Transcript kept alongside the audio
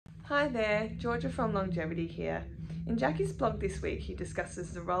Hi there, Georgia from Longevity here. In Jackie's blog this week, he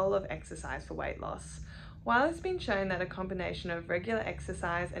discusses the role of exercise for weight loss. While it's been shown that a combination of regular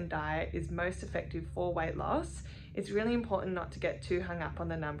exercise and diet is most effective for weight loss, it's really important not to get too hung up on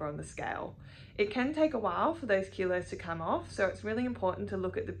the number on the scale. It can take a while for those kilos to come off, so it's really important to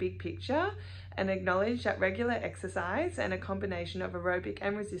look at the big picture and acknowledge that regular exercise and a combination of aerobic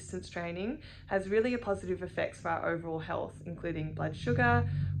and resistance training has really positive effects for our overall health, including blood sugar,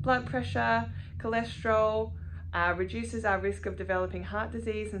 blood pressure, cholesterol, reduces our risk of developing heart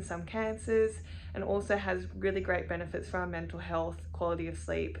disease and some cancers, and also has really great benefits for our mental health, quality of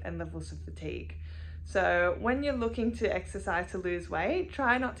sleep, and levels of fatigue. So when you're looking to exercise to lose weight,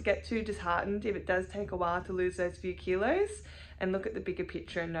 try not to get too disheartened if it does take a while to lose those few kilos, and look at the bigger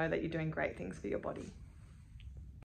picture and know that you're doing great things for your body.